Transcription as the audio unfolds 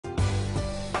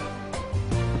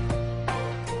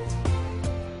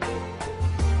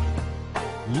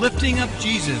lifting up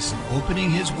Jesus and opening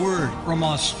his word from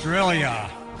Australia,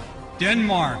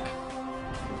 Denmark,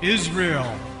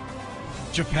 Israel,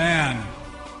 Japan,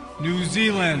 New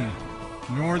Zealand,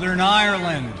 Northern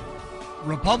Ireland,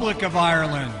 Republic of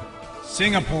Ireland,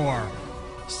 Singapore,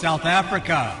 South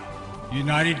Africa,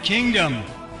 United Kingdom,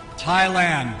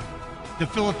 Thailand, the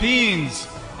Philippines,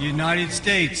 United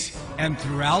States, and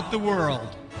throughout the world.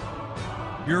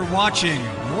 You're watching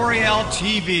Moriel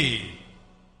TV.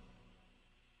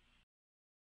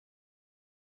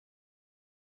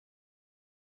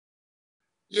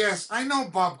 Yes, I know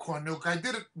Bob Cornuke. I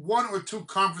did 1 or 2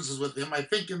 conferences with him, I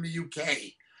think in the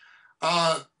UK.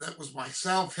 That was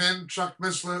myself, him, Chuck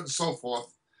Missler, and so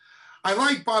forth. I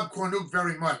like Bob Cornuke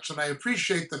very much, and I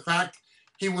appreciate the fact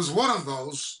he was one of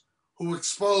those who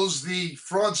exposed the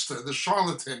fraudster, the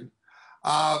charlatan,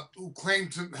 who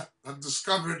claimed to have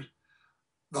discovered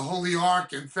the Holy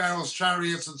Ark and Pharaoh's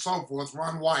chariots and so forth,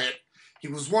 Ron Wyatt. He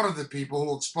was one of the people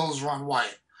who exposed Ron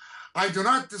Wyatt. I do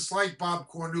not dislike Bob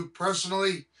Cornuke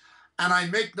personally, and I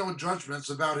make no judgments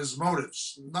about his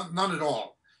motives, none at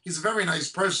all. He's a very nice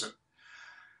person.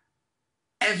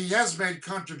 And he has made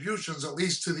contributions, at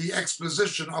least to the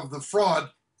exposition of the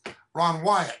fraud, Ron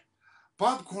Wyatt.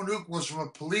 Bob Cornuke was from a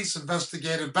police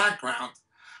investigative background,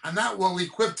 and that well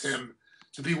equipped him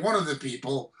to be one of the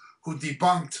people who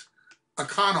debunked a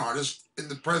con artist in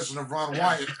the person of Ron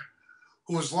Wyatt,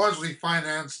 who was largely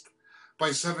financed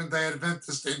by Seventh-day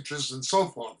Adventist interests and so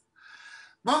forth.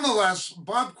 Nonetheless,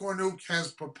 Bob Cornuke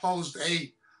has proposed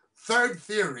a third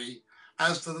theory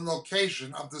as to the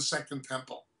location of the Second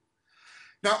Temple.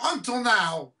 Now, until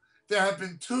now, there have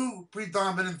been 2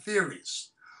 predominant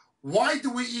theories. Why do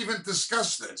we even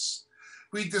discuss this?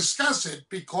 We discuss it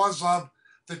because of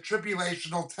the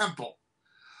tribulational temple,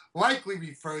 likely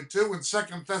referred to in 2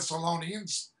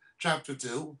 Thessalonians chapter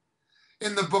 2,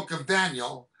 in the book of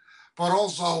Daniel, but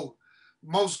also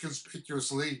most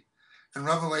conspicuously in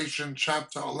Revelation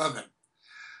chapter 11.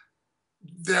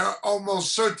 There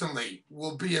almost certainly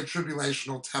will be a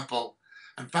tribulational temple.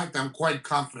 In fact, I'm quite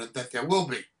confident that there will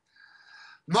be.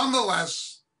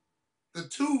 Nonetheless, the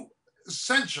 2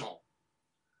 essential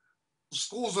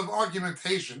schools of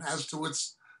argumentation as to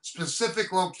its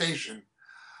specific location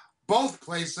both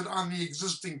place it on the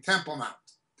existing Temple Mount.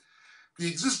 The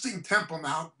existing Temple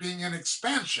Mount being an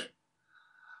expansion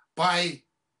by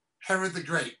Herod the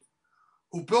Great,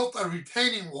 who built a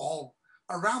retaining wall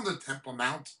around the Temple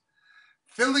Mount,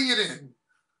 filling it in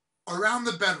around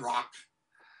the bedrock,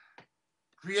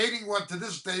 creating what to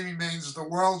this day remains the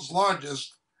world's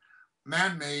largest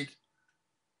man-made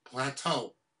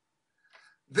plateau.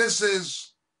 This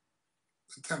is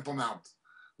the Temple Mount,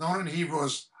 known in Hebrew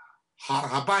as Har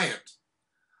Habayit.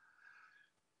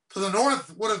 To the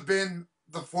north would have been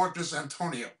the Fortress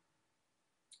Antonio.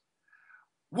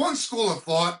 One school of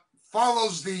thought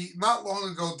follows the not long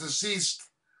ago deceased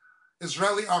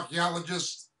Israeli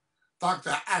archaeologist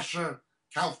Dr. Asher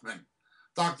Kaufman.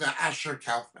 Dr. Asher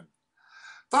Kaufman.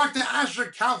 Dr.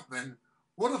 Asher Kaufman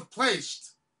would have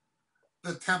placed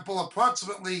the temple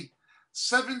approximately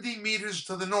 70 meters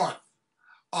to the north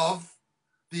of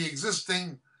the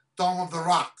existing Dome of the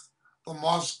Rock, the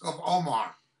Mosque of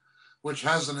Omar, which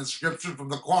has an inscription from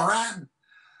the Quran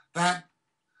that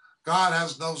God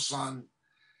has no son,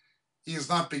 he is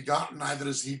not begotten, neither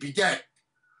is he beget,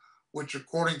 which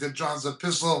according to John's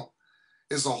epistle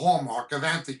is a hallmark of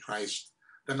Antichrist,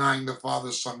 denying the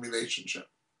father-son relationship,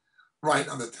 right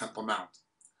on the Temple Mount.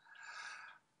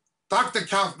 Dr.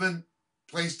 Kaufman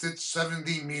placed it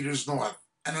 70 meters north,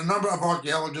 and a number of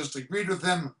archaeologists agreed with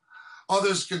him,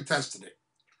 others contested it.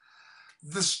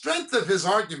 The strength of his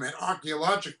argument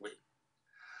archaeologically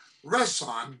rests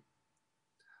on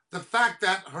the fact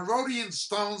that Herodian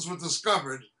stones were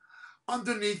discovered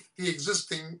underneath the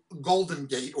existing Golden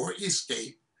Gate or East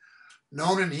Gate,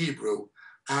 known in Hebrew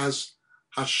as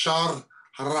Hashar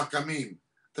Harakamim,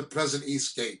 the present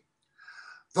East Gate.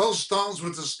 Those stones were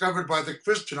discovered by the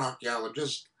Christian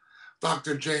archaeologist,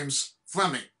 Dr. James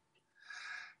Fleming.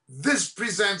 This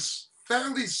presents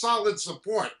fairly solid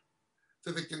support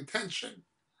to the contention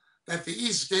that the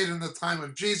East Gate in the time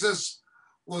of Jesus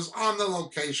was on the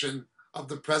location of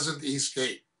the present East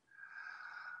Gate.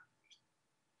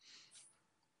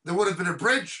 There would have been a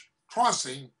bridge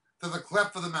crossing to the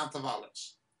cleft of the Mount of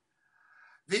Olives.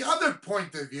 The other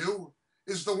point of view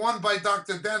is the one by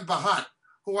Dr. Dan Bahat,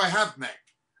 who I have met.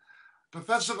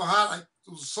 Professor Bahat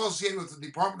was associated with the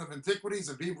Department of Antiquities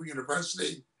at Hebrew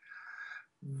University,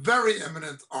 very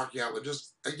eminent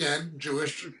archaeologist, again,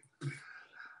 Jewish,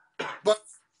 but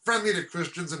friendly to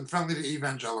Christians and friendly to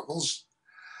evangelicals.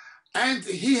 And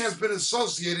he has been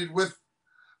associated with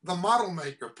the model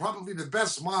maker, probably the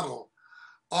best model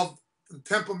of the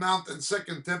Temple Mount and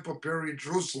Second Temple period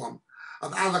Jerusalem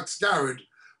of Alex Garrett,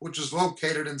 which is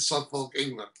located in Suffolk,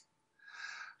 England.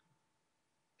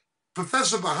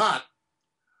 Professor Bahat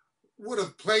would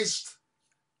have placed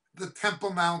the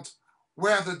Temple Mount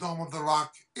where the Dome of the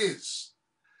Rock is.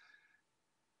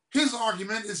 His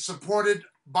argument is supported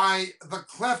by the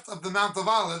cleft of the Mount of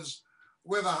Olives,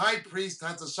 where the high priest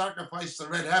had to sacrifice the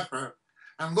red heifer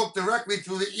and look directly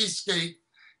through the east gate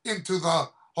into the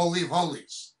Holy of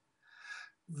Holies.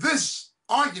 This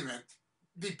argument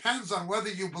depends on whether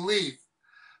you believe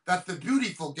that the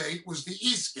beautiful gate was the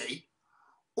east gate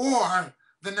or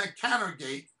the Nicanor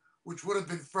gate, which would have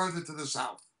been further to the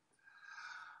south.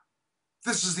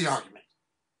 This is the argument.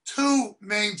 Two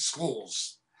main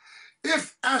schools.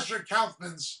 If Asher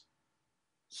Kaufman's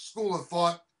school of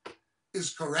thought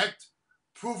is correct,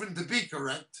 proven to be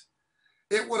correct,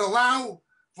 it would allow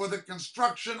for the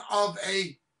construction of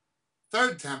a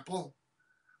third temple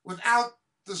without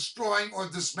destroying or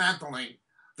dismantling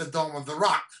the Dome of the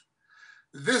Rock.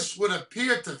 This would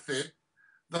appear to fit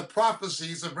the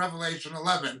prophecies of Revelation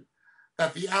 11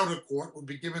 that the outer court would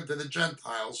be given to the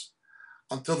Gentiles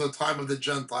until the time of the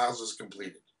Gentiles is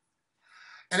completed.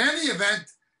 In any event,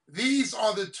 these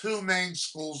are the two main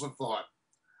schools of thought.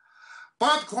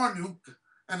 Bob Cornuke,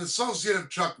 an associate of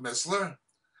Chuck Missler,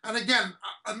 and again,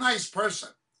 a nice person,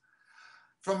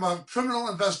 from a criminal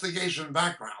investigation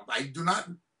background. I do not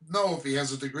know if he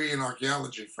has a degree in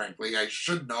archaeology, frankly. I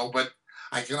should know, but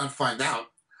I cannot find out.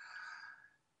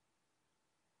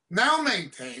 Now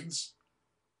maintains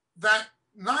that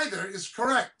neither is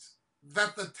correct,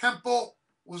 that the temple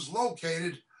was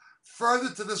located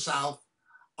further to the south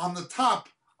on the top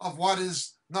of what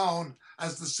is known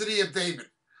as the city of David,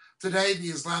 today the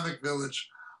Islamic village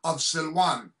of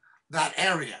Silwan, that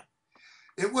area.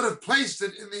 It would have placed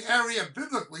it in the area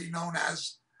biblically known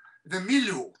as the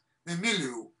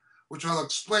Milieu, which I'll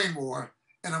explain more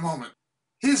in a moment.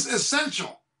 His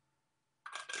essential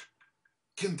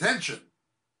contention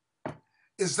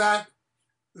is that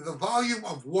the volume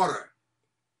of water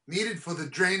needed for the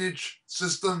drainage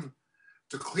system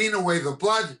to clean away the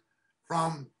blood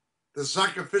from the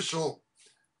sacrificial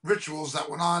rituals that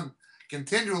went on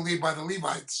continually by the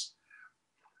Levites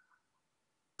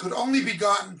could only be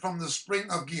gotten from the spring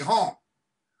of Gihon,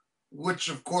 which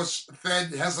of course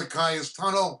fed Hezekiah's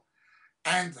tunnel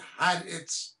and had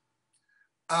its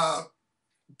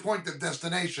point of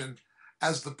destination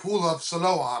as the pool of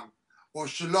Siloam, or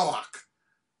Shiloach,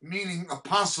 meaning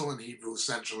apostle in Hebrew,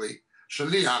 essentially.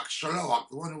 Shaliach, Shiloach,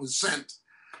 the one who was sent,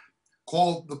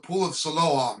 called the pool of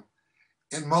Siloam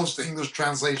in most English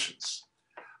translations.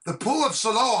 The pool of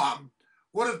Siloam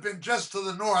would have been just to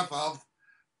the north of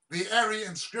the area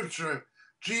in Scripture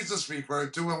Jesus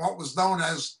referred to in what was known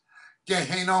as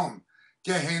Gehenom,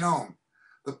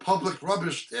 the public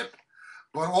rubbish tip,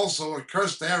 but also a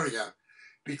cursed area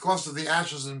because of the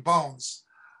ashes and bones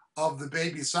of the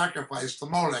baby sacrifice to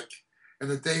Molech in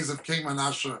the days of King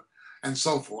Manasseh and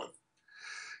so forth.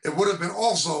 It would have been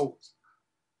also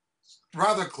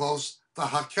rather close to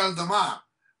Hakel Dama,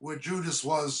 where Judas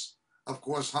was, of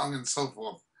course, hung and so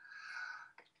forth.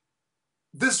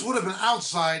 This would have been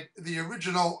outside the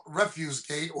original refuse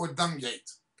gate or dung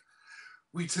gate.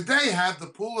 We today have the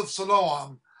pool of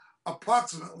Siloam,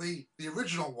 approximately the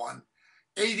original one,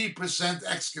 80%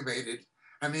 excavated,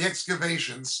 and the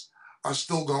excavations are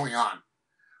still going on.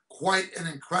 Quite an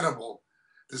incredible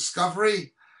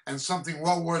discovery and something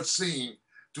well worth seeing.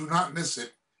 Do not miss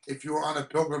it if you're on a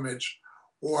pilgrimage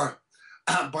or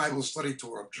a Bible study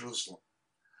tour of Jerusalem.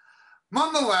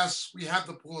 Nonetheless, we have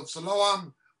the pool of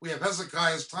Siloam, we have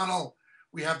Hezekiah's tunnel,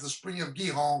 we have the spring of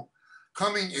Gihon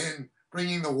coming in,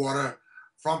 bringing the water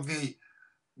from the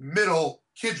middle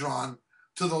Kidron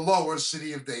to the lower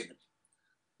city of David.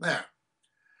 There.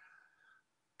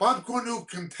 Bob Cornuke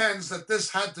contends that this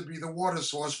had to be the water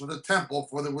source for the temple,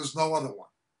 for there was no other one.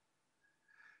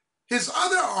 His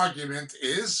other argument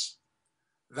is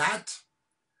that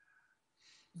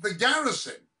the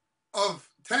garrison of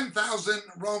 10,000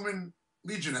 Roman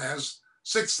legionnaires,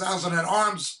 6,000 at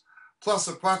arms, plus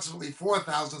approximately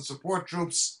 4,000 support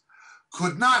troops,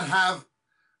 could not have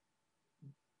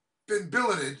been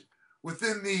billeted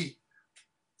within the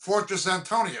Fortress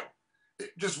Antonio.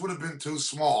 It just would have been too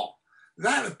small.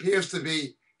 That appears to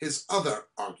be his other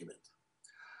argument.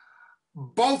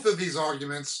 Both of these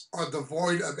arguments are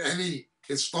devoid of any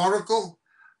historical,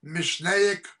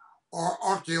 Mishnaic, or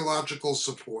archaeological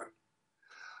support.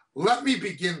 Let me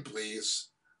begin, please,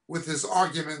 with his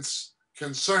arguments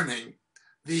concerning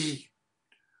the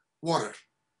water.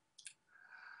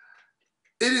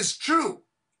 It is true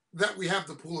that we have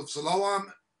the pool of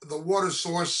Siloam, the water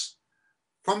source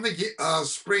from the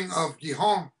spring of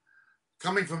Gihon,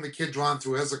 coming from the Kidron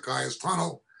through Hezekiah's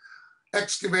tunnel,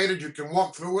 excavated. You can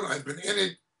walk through it. I've been in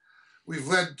it. We've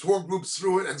led tour groups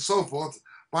through it and so forth,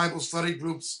 Bible study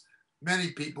groups.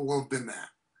 Many people will have been there.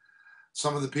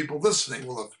 Some of the people listening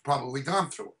will have probably gone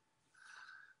through it.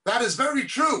 That is very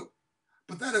true,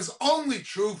 but that is only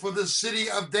true for the city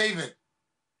of David.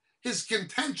 His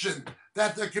contention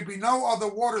that there could be no other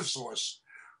water source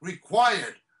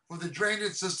required for the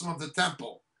drainage system of the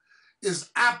temple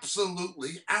is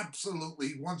absolutely,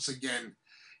 once again,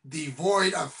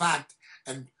 devoid of fact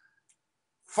and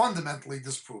fundamentally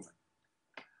disproven.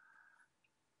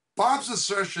 Bob's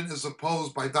assertion is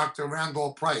opposed by Dr.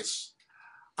 Randall Price.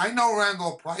 I know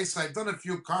Randall Price. I've done a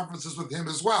few conferences with him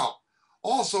as well.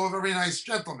 Also a very nice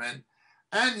gentleman,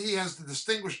 and he has the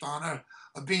distinguished honor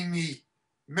of being the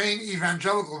main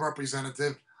evangelical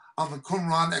representative on the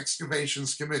Qumran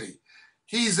Excavations Committee.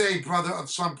 He's a brother of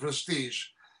some prestige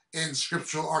in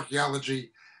scriptural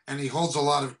archaeology, and he holds a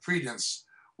lot of credence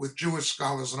with Jewish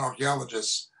scholars and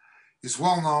archaeologists. He's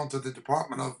well known to the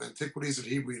Department of Antiquities at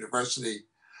Hebrew University,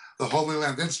 the Holy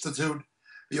Land Institute,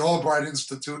 the Albright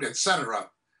Institute, etc.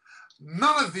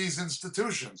 None of these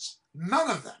institutions, none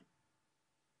of them,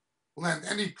 lend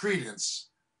any credence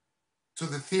to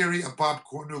the theory of Bob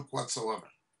Cornuke whatsoever.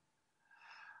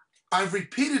 I've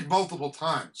repeated multiple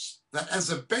times that as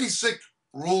a basic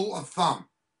rule of thumb,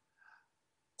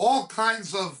 all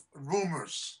kinds of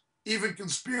rumors, even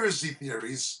conspiracy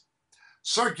theories,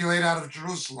 circulate out of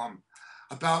Jerusalem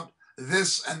about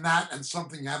this and that and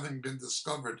something having been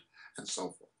discovered and so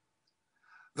forth.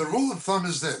 The rule of thumb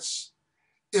is this: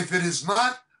 if it is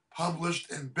not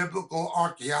published in Biblical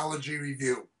Archaeology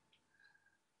Review,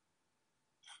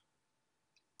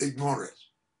 ignore it.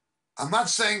 I'm not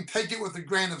saying take it with a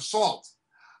grain of salt.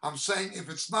 I'm saying if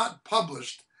it's not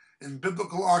published in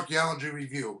Biblical Archaeology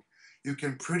Review, you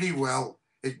can pretty well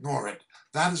ignore it.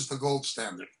 That is the gold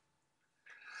standard.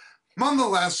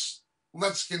 Nonetheless,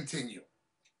 let's continue.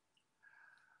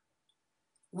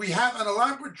 We have an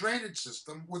elaborate drainage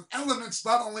system with elements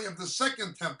not only of the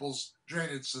Second Temple's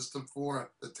drainage system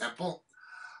for the temple,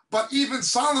 but even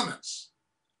Solomon's,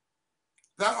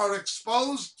 that are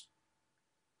exposed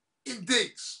in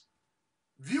digs,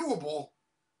 viewable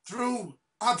through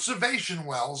observation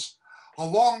wells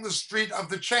along the Street of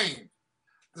the Chain.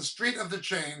 The Street of the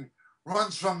Chain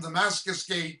runs from Damascus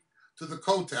Gate to the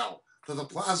Kotel, to the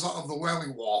Plaza of the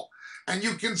Wailing Wall, and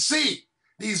you can see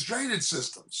these drainage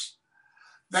systems.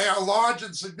 They are large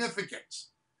and significant.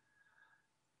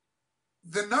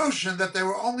 The notion that they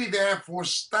were only there for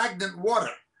stagnant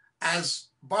water, as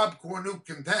Bob Cornuke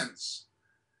contends,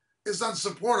 is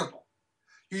unsupportable.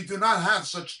 You do not have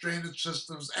such drainage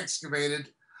systems excavated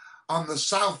on the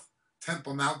South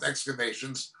Temple Mount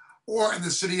excavations or in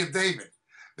the city of David.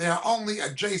 They are only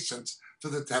adjacent to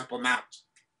the Temple Mount.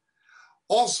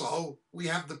 Also, we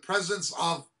have the presence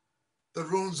of the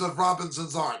ruins of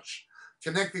Robinson's Arch,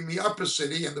 connecting the upper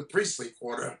city and the priestly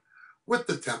quarter with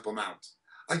the Temple Mount,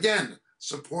 again,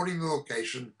 supporting the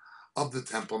location of the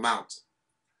Temple Mount.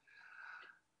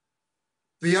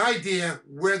 The idea,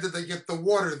 where did they get the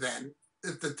water then?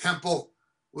 If the temple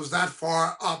was that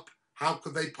far up, how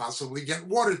could they possibly get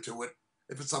water to it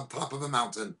if it's on top of a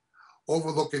mountain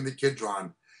overlooking the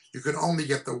Kidron? You can only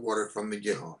get the water from the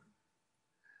Gihon.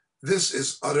 This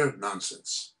is utter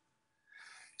nonsense.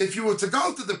 If you were to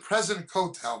go to the present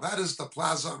Kotel, that is the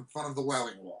plaza in front of the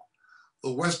Wailing Wall,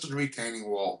 the western retaining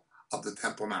wall of the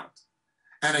Temple Mount.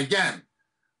 And again,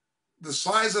 the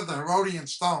size of the Herodian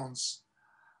stones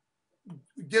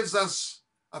gives us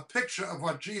a picture of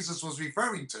what Jesus was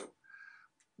referring to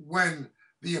when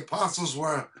the apostles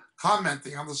were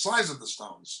commenting on the size of the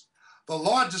stones. The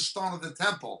largest stone of the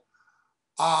temple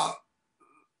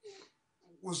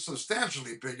was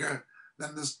substantially bigger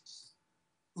than the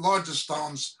largest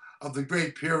stones of the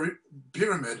Great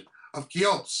Pyramid of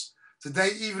Cheops.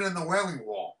 Today, even in the Wailing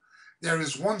Wall, there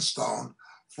is one stone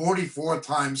 44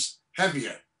 times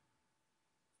heavier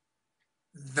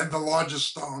than the largest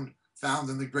stone found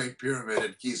in the Great Pyramid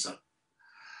at Giza.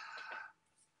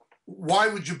 Why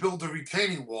would you build a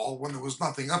retaining wall when there was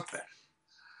nothing up there?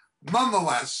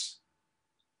 Nonetheless,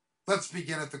 let's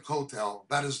begin at the Kotel,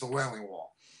 that is the Wailing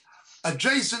Wall.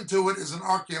 Adjacent to it is an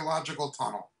archaeological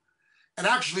tunnel. It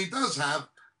actually does have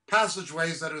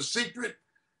passageways that are secret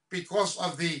because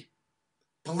of the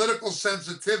political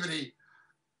sensitivity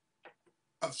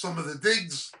of some of the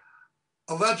digs,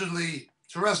 allegedly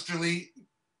terrestrially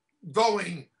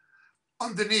going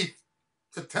underneath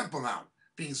the Temple Mount,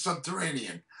 being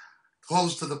subterranean,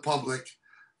 closed to the public,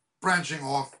 branching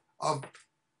off of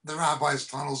the rabbi's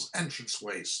tunnel's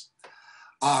entranceways.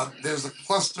 There's a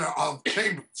cluster of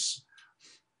chambers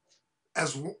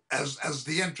as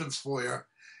the entrance foyer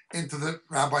into the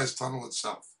rabbi's tunnel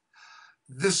itself.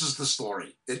 This is the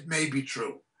story. It may be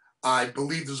true. I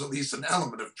believe there's at least an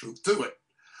element of truth to it.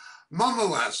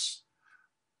 Nonetheless,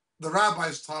 the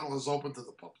rabbi's tunnel is open to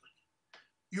the public.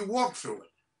 You walk through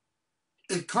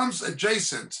it. It comes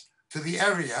adjacent to the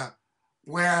area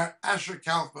where Asher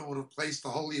Kaufman would have placed the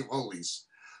Holy of Holies,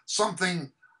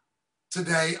 something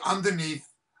today underneath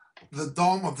the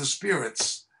Dome of the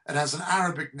Spirits. It has an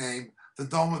Arabic name, the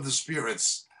Dome of the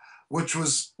Spirits, which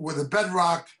was where the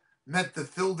bedrock met the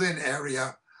filled-in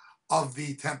area of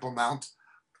the Temple Mount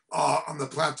on the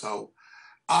plateau,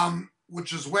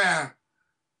 which is where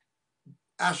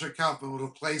Asher Kaufman would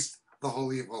have placed the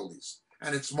Holy of Holies,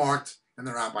 and it's marked in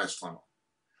the Rabbi's Tunnel.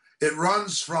 It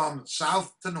runs from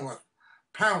south to north,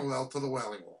 parallel to the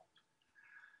Wailing Wall.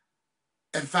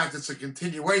 In fact, it's a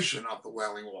continuation of the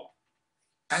Wailing Wall.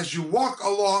 As you walk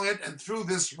along it and through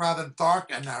this rather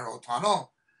dark and narrow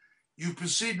tunnel, you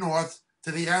proceed north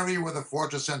to the area where the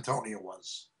Fortress Antonia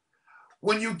was.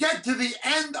 When you get to the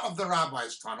end of the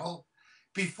Rabbi's Tunnel,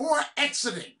 before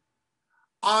exiting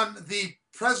on the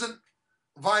present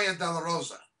Via della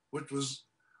Rosa, which was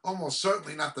almost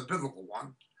certainly not the biblical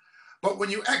one, but when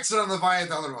you exit on the Via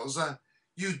della Rosa,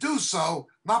 you do so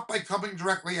not by coming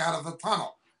directly out of the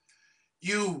tunnel.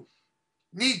 You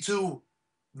need to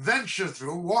venture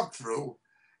through, walk through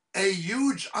a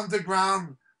huge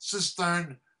underground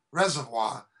cistern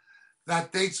reservoir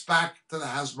that dates back to the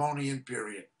Hasmonean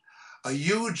period. A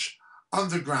huge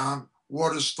underground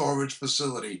water storage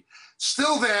facility.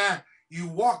 Still there, you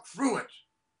walk through it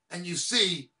and you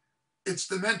see its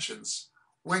dimensions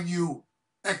when you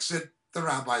exit the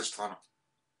Rabbi's Tunnel.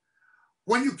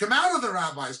 When you come out of the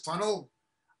Rabbi's Tunnel,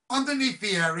 underneath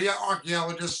the area,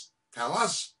 archaeologists tell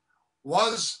us,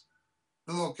 was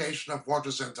the location of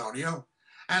Fortress Antonio.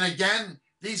 And again,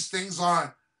 these things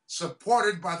are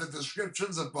supported by the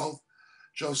descriptions of both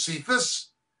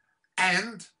Josephus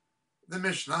and the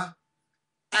Mishnah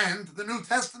and the New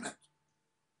Testament.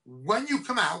 When you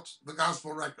come out, the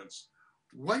Gospel records,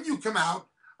 when you come out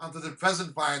onto the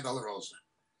present Via della Rosa,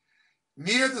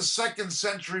 near the 2nd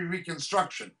century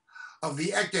reconstruction of the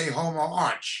Ecce Homo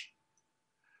Arch,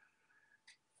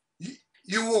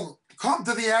 you will come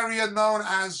to the area known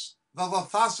as the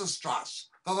Lathasastrasse,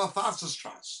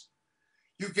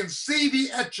 You can see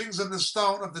the etchings in the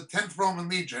stone of the 10th Roman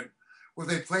Legion where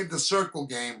they played the circle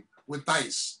game with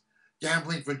dice,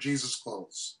 gambling for Jesus'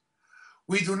 clothes.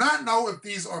 We do not know if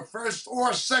these are 1st or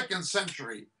 2nd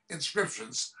century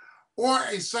inscriptions or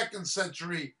a 2nd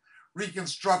century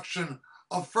reconstruction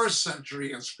of 1st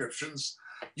century inscriptions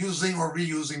using or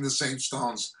reusing the same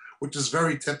stones, which is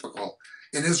very typical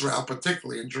in Israel,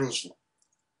 particularly in Jerusalem.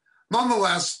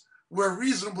 Nonetheless, we're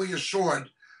reasonably assured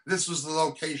this was the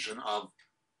location of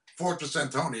Fortress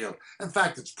Antonio. In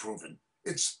fact, it's proven.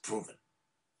 It's proven.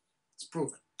 It's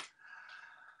proven.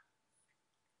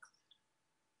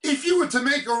 If you were to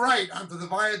make a right onto the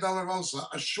Via della Rosa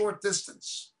a short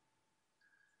distance,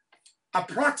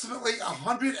 approximately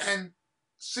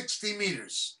 160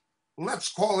 meters, let's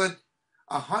call it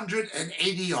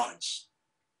 180 yards,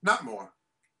 not more,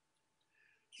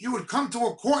 you would come to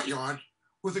a courtyard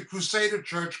with a Crusader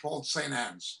church called St.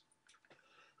 Anne's.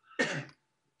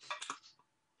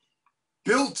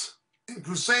 Built in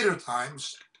Crusader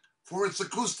times for its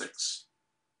acoustics.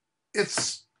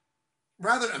 It's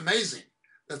rather amazing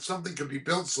that something could be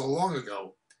built so long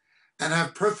ago and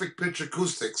have perfect pitch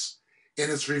acoustics in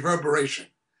its reverberation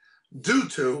due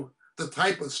to the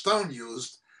type of stone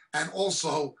used and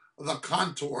also the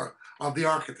contour of the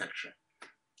architecture.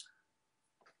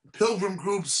 Pilgrim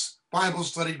groups, Bible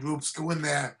study groups go in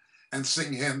there and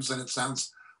sing hymns, and it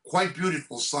sounds quite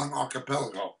beautiful, sung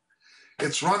archipelago.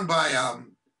 It's run by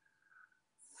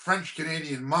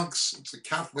French-Canadian monks. It's a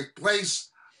Catholic place,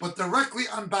 but directly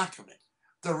on back of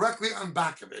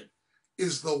it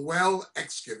is the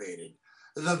well-excavated,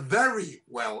 the very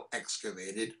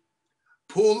well-excavated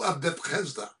Pool of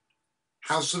Bethesda,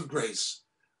 House of Grace,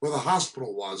 where the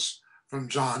hospital was from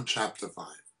John chapter 5.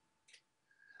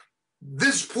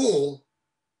 This pool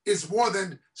is more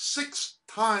than 6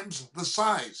 times the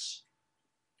size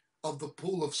of the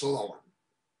Pool of Siloam.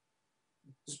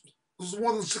 This is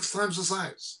more than 6 times the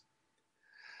size.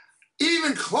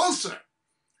 Even closer,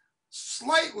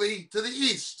 slightly to the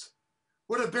east,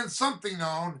 would have been something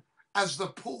known as the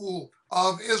Pool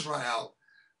of Israel,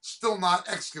 still not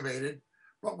excavated,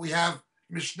 but we have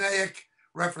Mishnaic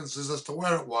references as to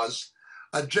where it was,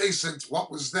 adjacent to what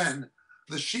was then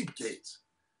the Sheep Gate.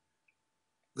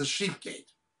 The Sheep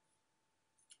Gate.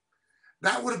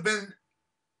 That would have been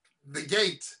the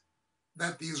gate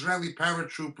that the Israeli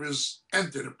paratroopers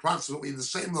entered approximately the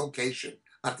same location,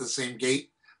 not the same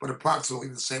gate, but approximately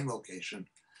the same location,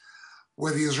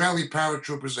 where the Israeli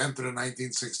paratroopers entered in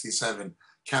 1967,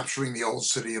 capturing the Old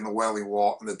City and the Wailing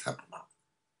Wall and the Temple Mount.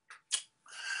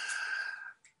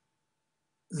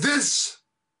 This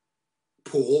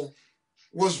pool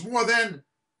was more than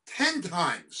 10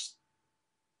 times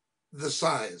the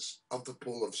size of the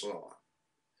Pool of Siloam.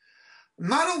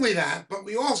 Not only that, but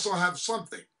we also have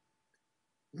something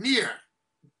near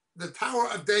the Tower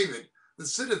of David, the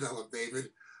Citadel of David,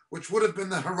 which would have been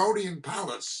the Herodian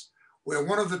palace, where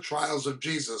one of the trials of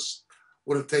Jesus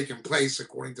would have taken place,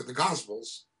 according to the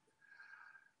Gospels,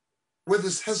 with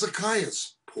this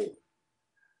Hezekiah's pool.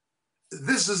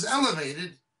 This is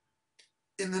elevated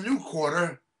in the New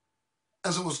Quarter,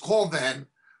 as it was called then,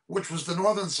 which was the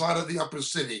northern side of the upper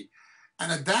city,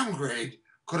 and a downgrade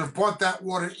could have brought that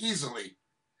water easily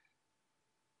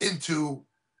into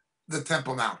the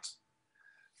Temple Mount.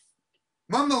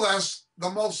 Nonetheless, the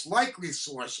most likely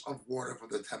source of water for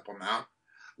the Temple Mount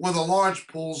were the large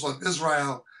pools of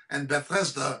Israel and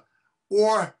Bethesda,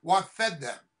 or what fed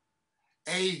them,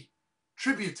 a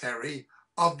tributary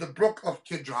of the brook of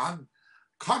Kidron,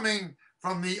 coming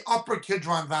from the upper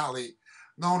Kidron Valley,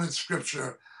 known in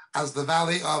Scripture as the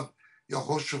Valley of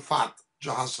Jehoshaphat,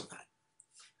 Jehoshaphat.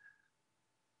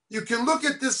 You can look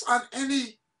at this on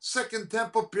any Second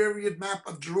Temple period map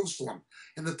of Jerusalem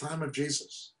in the time of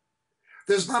Jesus.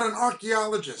 There's not an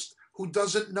archaeologist who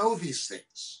doesn't know these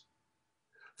things.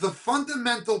 The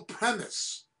fundamental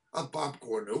premise of Bob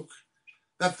Cornuke,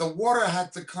 that the water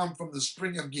had to come from the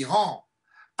spring of Gihon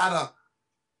at a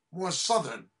more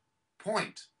southern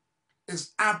point,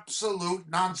 is absolute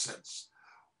nonsense.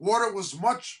 Water was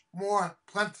much more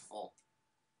plentiful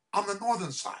on the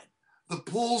northern side. The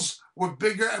pools were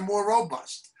bigger and more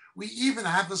robust. We even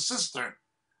have a cistern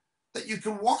that you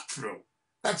can walk through.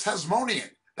 That's Hasmonean.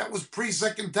 That was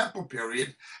pre-Second Temple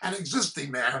period and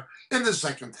existing there in the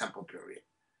Second Temple period.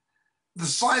 The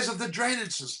size of the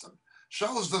drainage system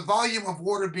shows the volume of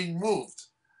water being moved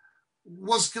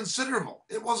was considerable.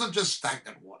 It wasn't just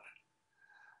stagnant water.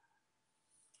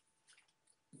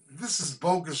 This is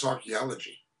bogus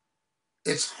archaeology.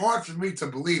 It's hard for me to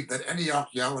believe that any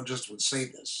archaeologist would say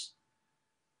this.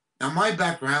 Now, my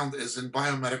background is in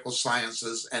biomedical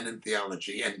sciences and in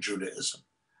theology and Judaism.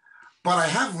 But I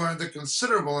have learned a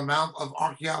considerable amount of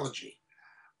archaeology,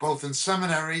 both in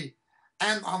seminary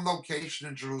and on location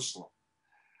in Jerusalem.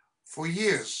 For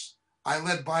years, I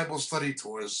led Bible study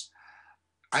tours.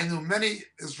 I knew many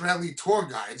Israeli tour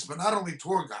guides, but not only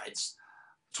tour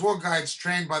guides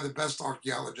trained by the best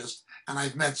archaeologists, and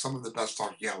I've met some of the best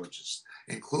archaeologists,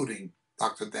 including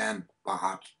Dr. Dan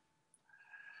Bahat.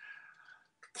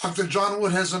 Dr. John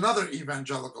Wood has another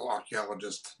evangelical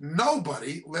archaeologist.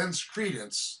 Nobody lends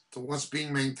credence to what's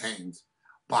being maintained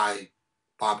by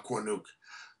Bob Cornuke.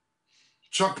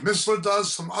 Chuck Missler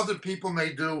does, some other people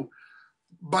may do,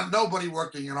 but nobody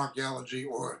working in archaeology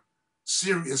or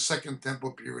serious Second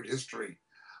Temple period history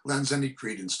lends any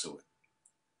credence to it.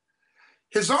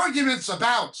 His arguments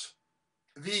about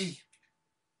the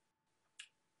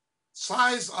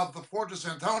size of the Fortress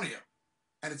Antonia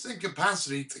and its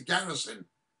incapacity to garrison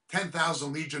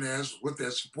 10,000 legionnaires with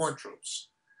their support troops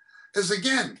is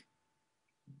again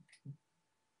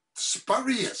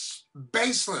spurious,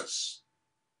 baseless.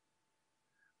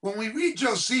 When we read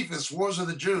Josephus' Wars of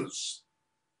the Jews,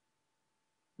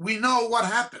 we know what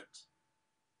happened.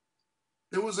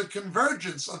 There was a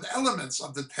convergence of elements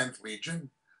of the 10th Legion.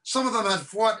 Some of them had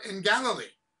fought in Galilee.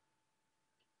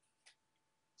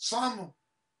 Some,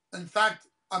 in fact,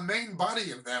 a main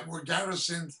body of them were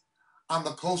garrisoned on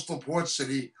the coastal port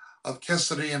city of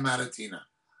Caesarea Maritima,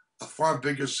 a far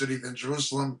bigger city than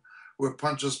Jerusalem, where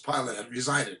Pontius Pilate had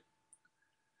resided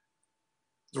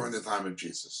during the time of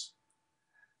Jesus.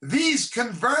 These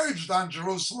converged on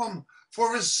Jerusalem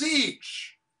for a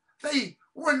siege. They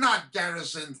were not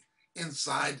garrisoned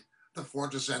inside the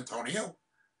Fortress Antonia.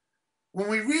 When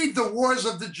we read the Wars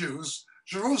of the Jews,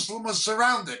 Jerusalem was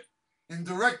surrounded in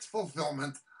direct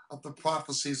fulfillment of the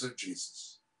prophecies of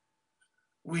Jesus.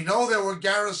 We know there were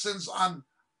garrisons on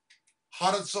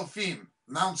Haratzofim,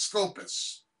 Mount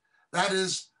Scopus. That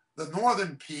is the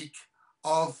northern peak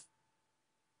of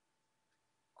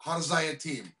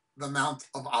Har-Zayatim, the Mount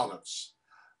of Olives.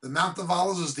 The Mount of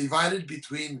Olives is divided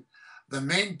between the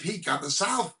main peak on the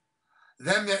south,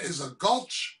 then there is a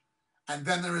gulch, and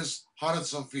then there is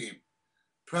Haratzofim,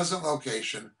 present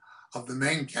location of the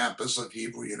main campus of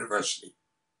Hebrew University.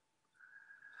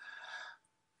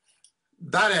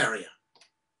 That area,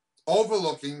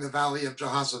 overlooking the valley of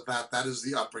Jehoshaphat, that is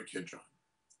the upper Kidron.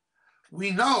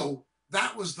 We know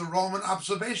that was the Roman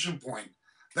observation point.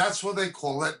 That's why they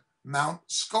call it Mount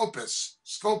Scopus,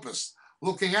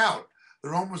 looking out. The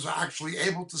Romans are actually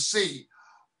able to see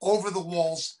over the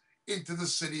walls into the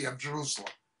city of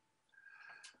Jerusalem.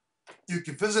 You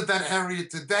can visit that area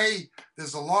today.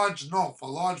 There's a large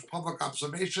public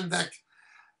observation deck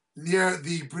near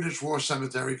the British War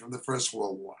Cemetery from the First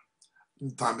World War, in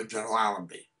the time of General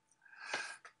Allenby.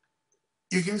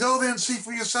 You can go there and see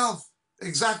for yourself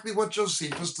exactly what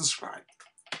Josephus described.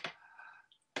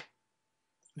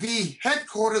 The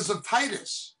headquarters of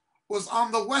Titus was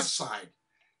on the west side,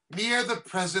 near the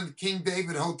present King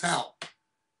David Hotel.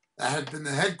 That had been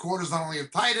the headquarters not only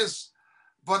of Titus,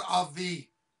 but of the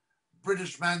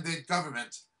British Mandate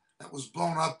government that was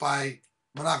blown up by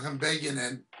Menachem Begin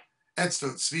and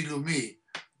Etzler Tzvi Leumi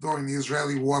during the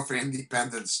Israeli War for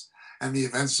Independence and the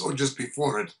events or just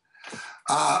before it.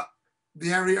 The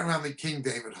area around the King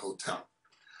David Hotel.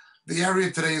 The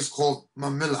area today is called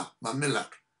Mamilla.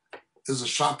 There's a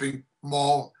shopping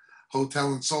mall,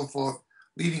 hotel, and so forth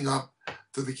leading up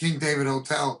to the King David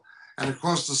Hotel. And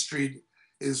across the street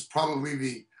is probably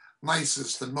the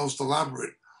nicest and most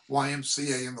elaborate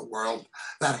YMCA in the world.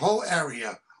 That whole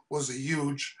area was a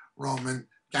huge Roman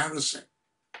garrison,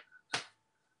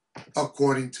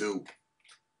 according to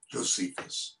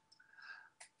Josephus.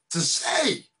 To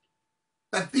say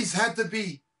that these had to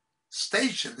be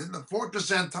stationed in the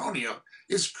Fortress Antonio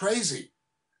is crazy.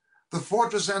 The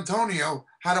Fortress Antonio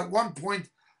had at one point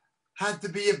had to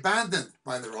be abandoned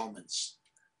by the Romans.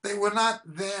 They were not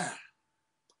there.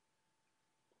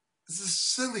 This is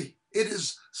silly. It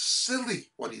is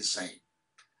silly what he's saying.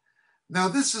 Now,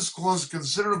 this has caused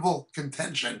considerable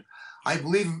contention. I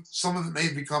believe some of it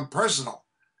may become personal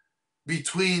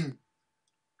between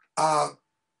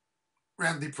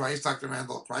Randy Price, Dr.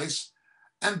 Randall Price,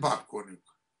 and Bob Cornuke.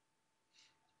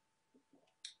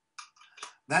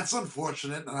 That's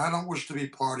unfortunate, and I don't wish to be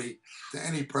party to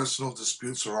any personal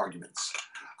disputes or arguments.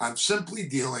 I'm simply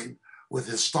dealing with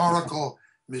historical,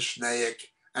 Mishnaic,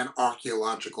 and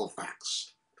archaeological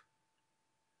facts.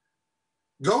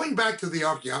 Going back to the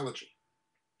archaeology,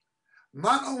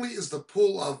 not only is the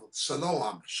pool of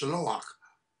Shiloach,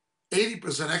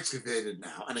 80% excavated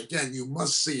now, and again, you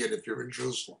must see it if you're in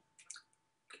Jerusalem.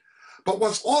 But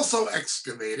what's also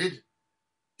excavated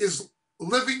is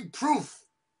living proof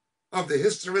of the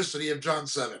historicity of John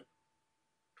 7.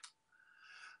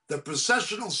 The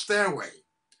processional stairway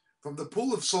from the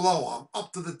pool of Siloam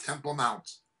up to the Temple Mount,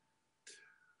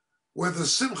 where the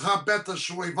Simcha Beta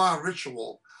Shoeva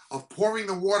ritual of pouring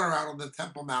the water out on the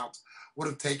Temple Mount would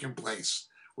have taken place,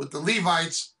 with the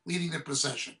Levites leading the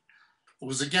procession. It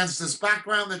was against this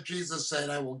background that Jesus said,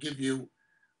 I will give you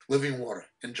living water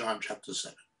in John chapter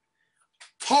 7.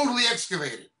 Totally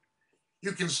excavated.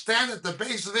 You can stand at the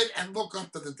base of it and look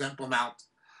up to the Temple Mount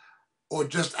or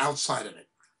just outside of it.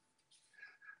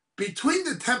 Between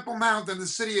the Temple Mount and the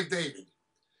city of David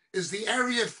is the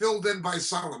area filled in by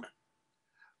Solomon,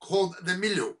 called the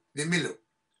Milu.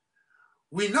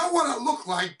 We know what it looked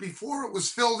like before it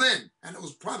was filled in, and it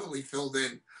was probably filled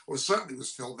in, or certainly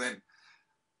was filled in,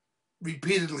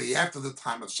 repeatedly after the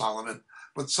time of Solomon,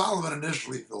 but Solomon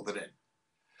initially filled it in.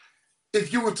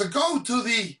 If you were to go to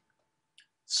the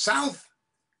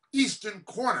southeastern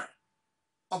corner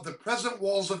of the present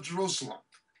walls of Jerusalem,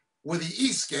 where the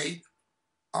east gate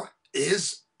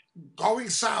is going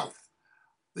south,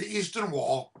 the eastern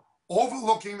wall,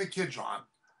 overlooking the Kidron,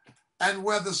 and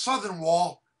where the southern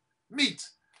wall meet,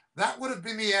 that would have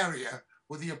been the area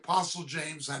where the Apostle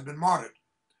James had been martyred.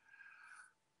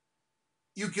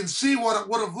 You can see what it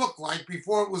would have looked like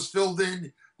before it was filled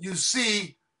in. You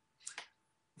see,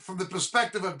 from the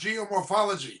perspective of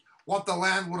geomorphology, what the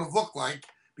land would have looked like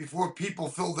before people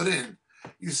filled it in.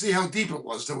 You see how deep it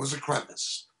was. There was a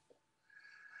crevice.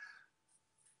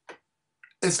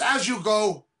 It's as you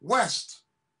go west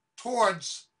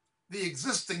towards the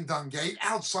existing Dung Gate,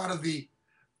 outside of the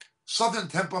southern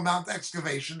Temple Mount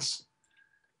excavations,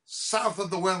 south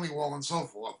of the Wailing Wall and so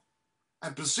forth,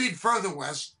 and proceed further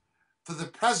west to the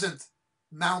present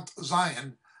Mount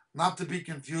Zion, not to be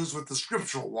confused with the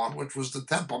scriptural one, which was the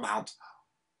Temple Mount,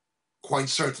 quite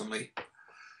certainly.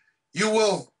 You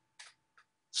will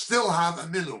still have a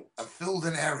milu, a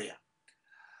filled-in area.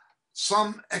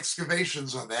 Some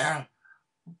excavations are there,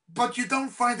 but you don't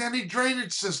find any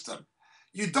drainage system.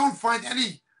 You don't find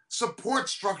any support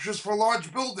structures for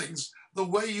large buildings the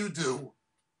way you do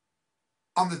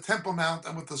on the Temple Mount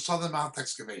and with the Southern Mount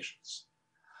excavations.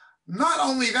 Not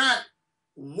only that,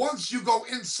 once you go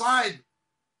inside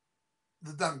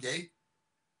the Dung Gate,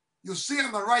 you'll see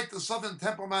on the right the Southern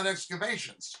Temple Mount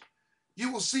excavations.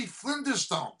 You will see flinder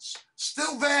stones,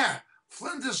 still there,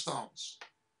 flinder stones,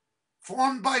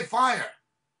 formed by fire,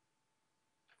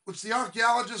 which the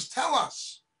archaeologists tell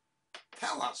us,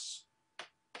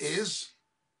 is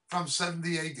from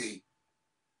 70 AD,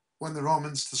 when the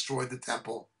Romans destroyed the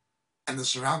temple and the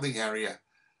surrounding area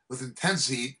with intense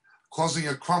heat, causing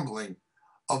a crumbling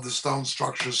of the stone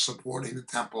structures supporting the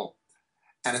temple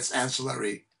and its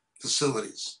ancillary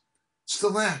facilities.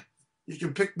 Still there. You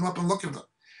can pick them up and look at them.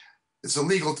 It's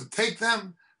illegal to take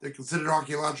them. They're considered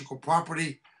archaeological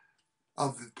property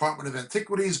of the Department of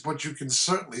Antiquities, but you can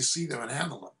certainly see them and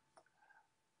handle them.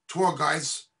 Tour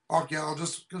guides,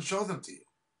 archaeologists can show them to you.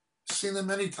 I've seen them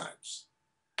many times.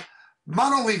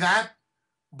 Not only that,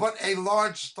 but a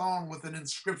large stone with an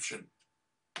inscription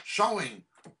showing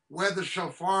where the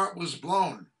shofar was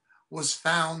blown was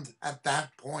found at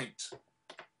that point.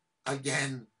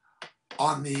 Again,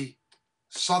 on the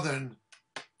southern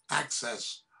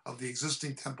access of the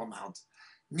existing Temple Mount,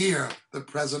 near the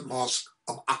present Mosque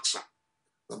of Aqsa,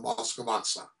 the Mosque of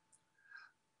Aqsa.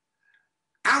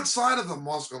 Outside of the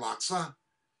Mosque of Aqsa,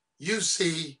 you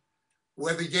see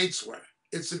where the gates were.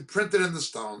 It's imprinted in the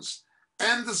stones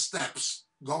and the steps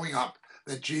going up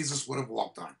that Jesus would have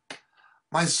walked on.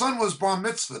 My son was bar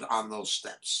mitzvahed on those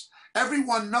steps.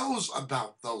 Everyone knows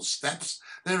about those steps.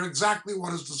 They're exactly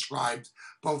what is described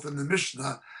both in the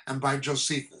Mishnah and by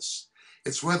Josephus.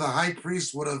 It's where the high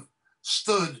priest would have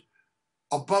stood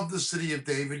above the city of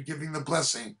David, giving the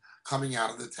blessing coming out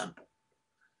of the temple.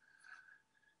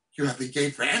 You have the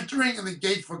gate for entering and the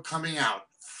gate for coming out.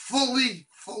 Fully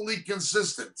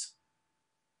consistent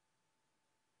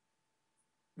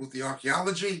with the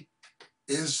archaeology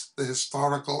is the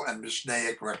historical and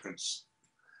Mishnaic records.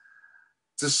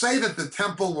 To say that the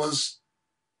temple was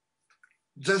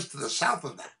just to the south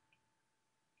of that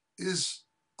is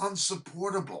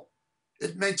unsupportable.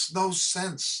 It makes no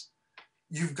sense.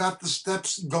 You've got the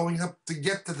steps going up to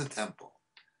get to the temple.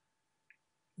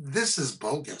 This is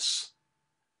bogus.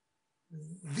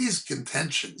 These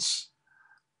contentions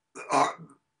are,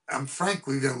 and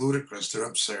frankly, they're ludicrous. They're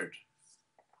absurd.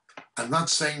 I'm not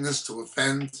saying this to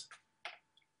offend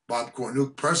Bob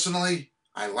Cornuke personally.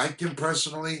 I like him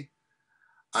personally.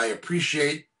 I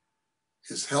appreciate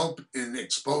his help in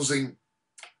exposing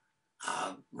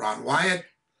Ron Wyatt.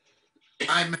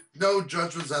 I make no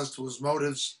judgments as to his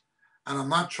motives, and I'm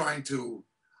not trying to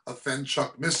offend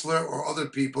Chuck Missler or other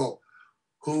people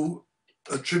who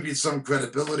attribute some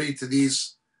credibility to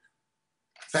these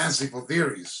fanciful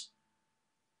theories.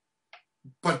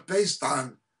 But based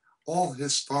on all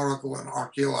historical and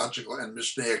archaeological and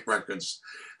Mishnaic records,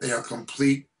 they are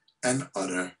complete and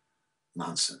utter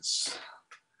nonsense.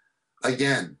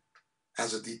 Again,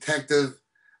 as a detective,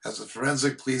 as a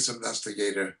forensic police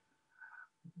investigator,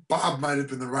 Bob might have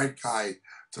been the right guy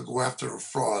to go after a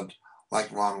fraud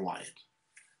like Ron Wyatt.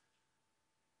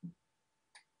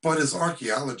 But his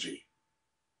archaeology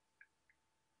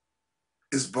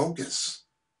is bogus.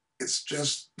 It's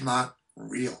just not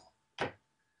real.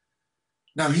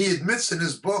 Now, he admits in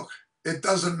his book, it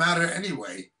doesn't matter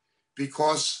anyway,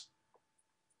 because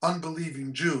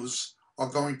unbelieving Jews are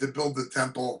going to build the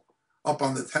temple up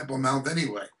on the Temple Mount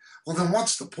anyway. Well, then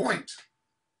what's the point?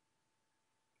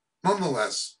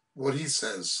 Nonetheless, what he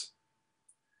says,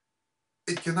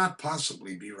 it cannot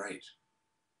possibly be right.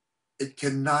 It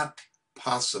cannot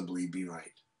possibly be right.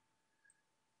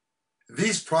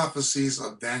 These prophecies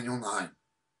of Daniel 9,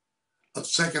 of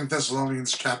 2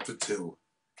 Thessalonians chapter 2,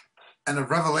 and of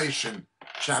Revelation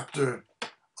chapter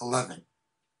 11,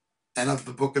 and of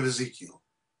the book of Ezekiel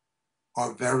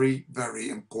are very, very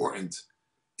important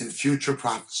in future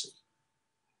prophecy.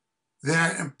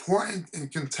 They're important in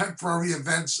contemporary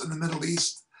events in the Middle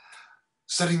East,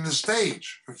 setting the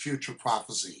stage for future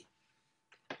prophecy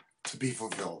to be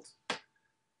fulfilled.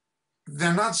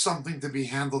 They're not something to be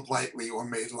handled lightly or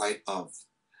made light of,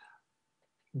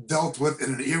 dealt with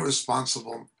in an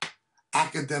irresponsible,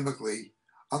 academically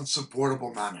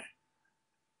unsupportable manner.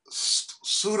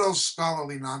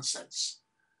 Pseudo-scholarly nonsense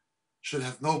should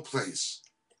have no place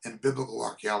in biblical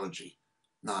archaeology.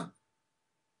 None.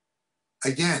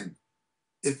 Again,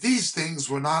 if these things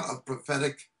were not of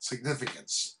prophetic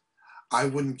significance, I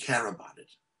wouldn't care about it.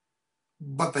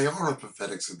 But they are of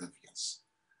prophetic significance.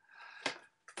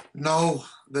 No,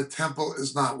 the temple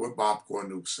is not what Bob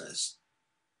Cornuke says.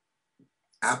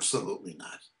 Absolutely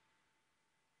not.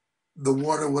 The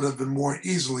water would have been more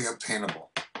easily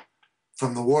obtainable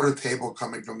from the water table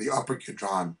coming from the upper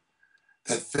Kidron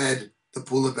that fed the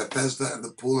pool of Bethesda and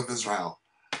the pool of Israel,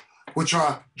 which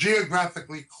are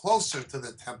geographically closer to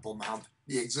the Temple Mount,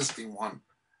 the existing one,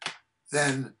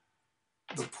 than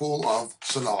the pool of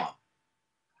Siloam.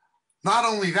 Not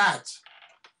only that,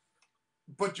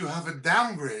 but you have a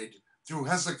downgrade through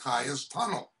Hezekiah's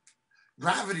tunnel.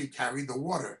 Gravity carried the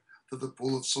water to the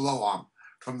pool of Siloam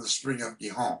from the spring of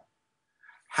Gihon.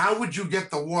 How would you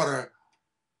get the water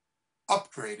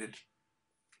upgraded,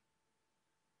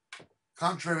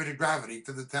 contrary to gravity,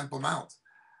 to the Temple Mount?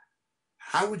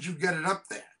 How would you get it up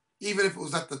there? Even if it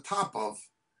was at the top of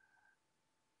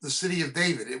the city of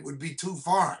David, it would be too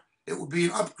far. It would be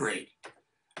an upgrade.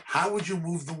 How would you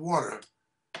move the water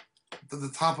to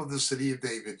the top of the city of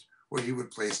David where he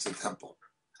would place the temple?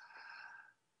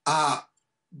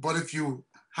 But if you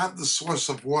have the source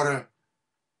of water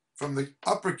from the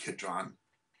upper Kidron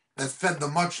that fed the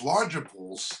much larger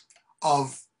pools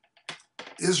of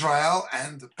Israel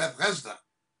and Beth Hesda,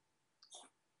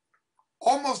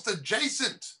 almost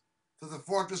adjacent to the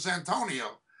Fortress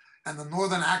Antonio and the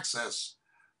northern access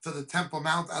to the Temple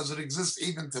Mount as it exists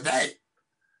even today,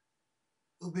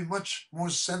 it'll be much more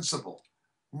sensible,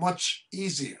 much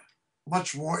easier,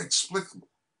 much more explicable.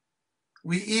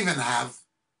 We even have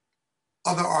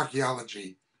other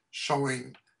archaeology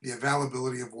showing the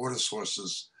availability of water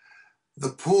sources. The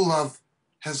pool of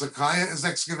Hezekiah is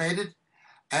excavated,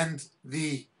 and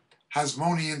the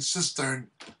Hasmonean cistern,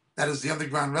 that is the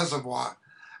underground reservoir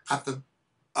at the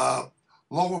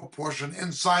lower portion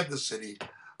inside the city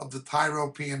of the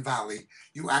Tyropean Valley.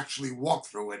 You actually walk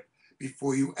through it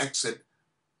before you exit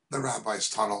the Rabbi's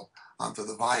Tunnel onto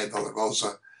the Via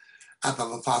Dolorosa at the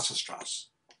Lathasstrasse.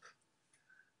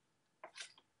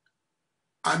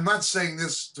 I'm not saying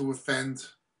this to offend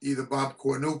either Bob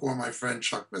Cornuke or my friend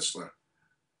Chuck Missler.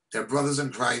 They're brothers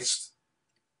in Christ,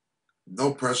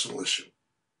 no personal issue.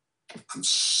 I'm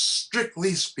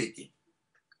strictly speaking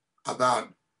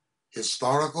about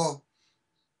historical,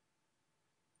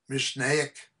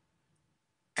 Mishnaic,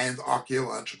 and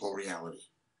archaeological reality.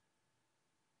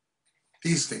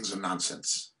 These things are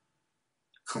nonsense.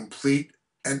 Complete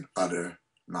and utter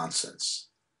nonsense.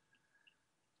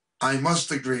 I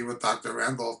must agree with Dr.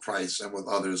 Randolph Price and with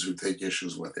others who take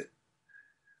issues with it.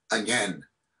 Again,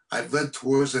 I've led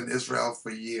tours in Israel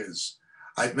for years.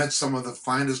 I've met some of the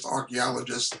finest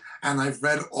archaeologists, and I've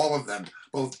read all of them,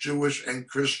 both Jewish and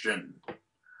Christian.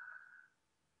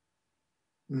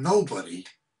 Nobody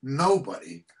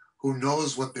who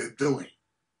knows what they're doing,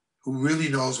 who really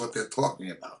knows what they're talking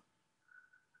about,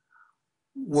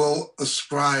 will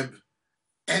ascribe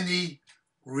any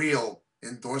real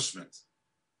endorsement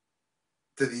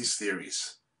to these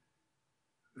theories.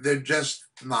 They're just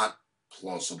not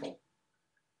plausible.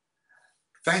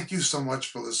 Thank you so much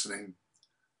for listening.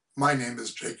 My name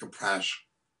is Jacob Prasch.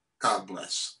 God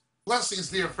bless.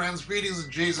 Blessings, dear friends. Greetings in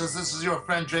Jesus. This is your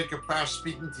friend Jacob Prasch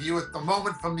speaking to you at the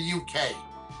moment from the UK.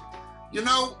 You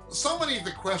know, so many of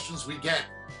the questions we get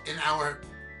in our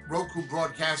Roku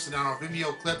broadcast and our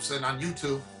Vimeo clips and on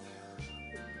YouTube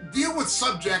deal with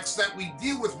subjects that we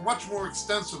deal with much more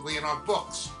extensively in our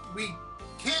books. We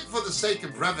can't, for the sake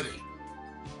of brevity,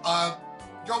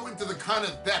 go into the kind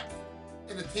of depth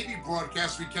in a TV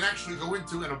broadcast we can actually go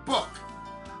into in a book.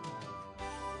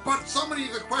 But so many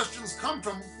of the questions come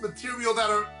from material that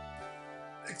are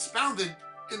expounded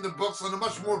in the books on a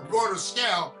much more broader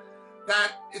scale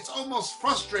that it's almost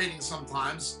frustrating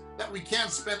sometimes that we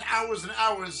can't spend hours and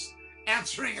hours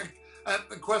answering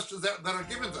the questions that are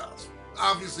given to us.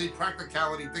 Obviously,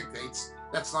 practicality dictates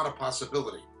that's not a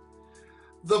possibility.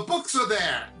 The books are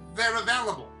there. They're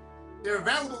available. They're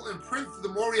available in print through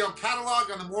the Moriel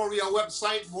catalog on the Moriel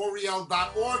website,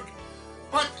 moriel.org.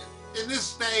 But in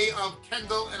this day of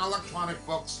Kindle and electronic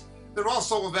books, they're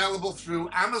also available through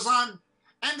Amazon,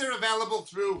 and they're available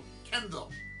through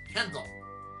Kindle.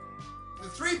 The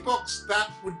three books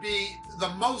that would be the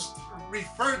most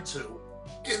referred to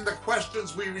in the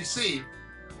questions we receive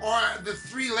are the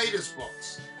three latest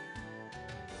books.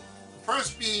 The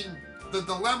first being The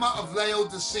Dilemma of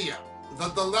Laodicea. The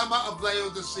Dilemma of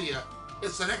Laodicea.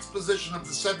 It's an exposition of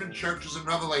the seven churches in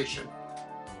Revelation,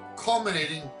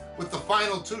 culminating with the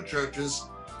final two churches,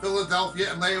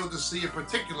 Philadelphia and Laodicea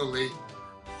particularly,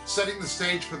 setting the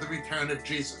stage for the return of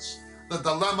Jesus. The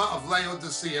Dilemma of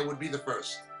Laodicea would be the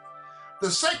first. The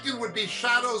second would be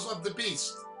Shadows of the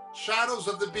Beast. Shadows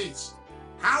of the Beast.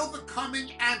 How the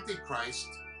coming Antichrist,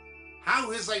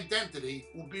 how his identity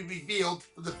will be revealed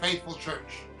to the faithful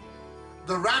church.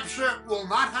 The rapture will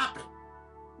not happen.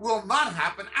 Will not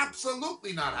happen,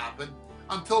 absolutely not happen,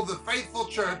 until the faithful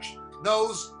church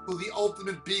knows who the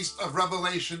ultimate beast of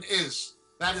Revelation is.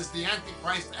 That is the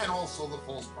Antichrist and also the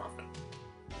false prophet.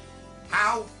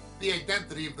 How the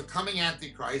identity of the coming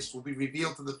Antichrist will be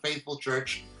revealed to the faithful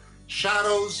church.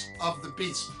 Shadows of the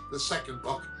Beast, the second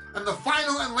book. And the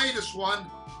final and latest one,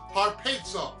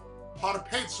 Harpazo.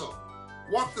 Harpazo.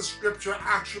 What the scripture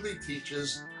actually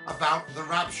teaches about the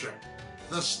rapture.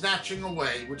 the snatching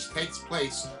away, which takes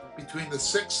place between the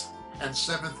 6th and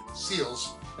 7th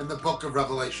seals in the book of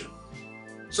Revelation.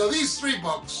 So these 3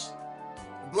 books,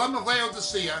 The Blood of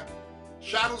Laodicea,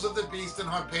 Shadows of the Beast, and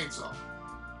Harpazo,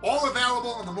 all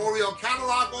available in the Moriel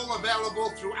catalog, all available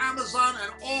through Amazon,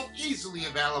 and all easily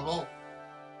available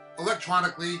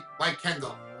electronically by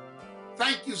Kindle.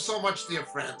 Thank you so much, dear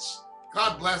friends.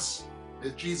 God bless.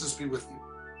 May Jesus be with you.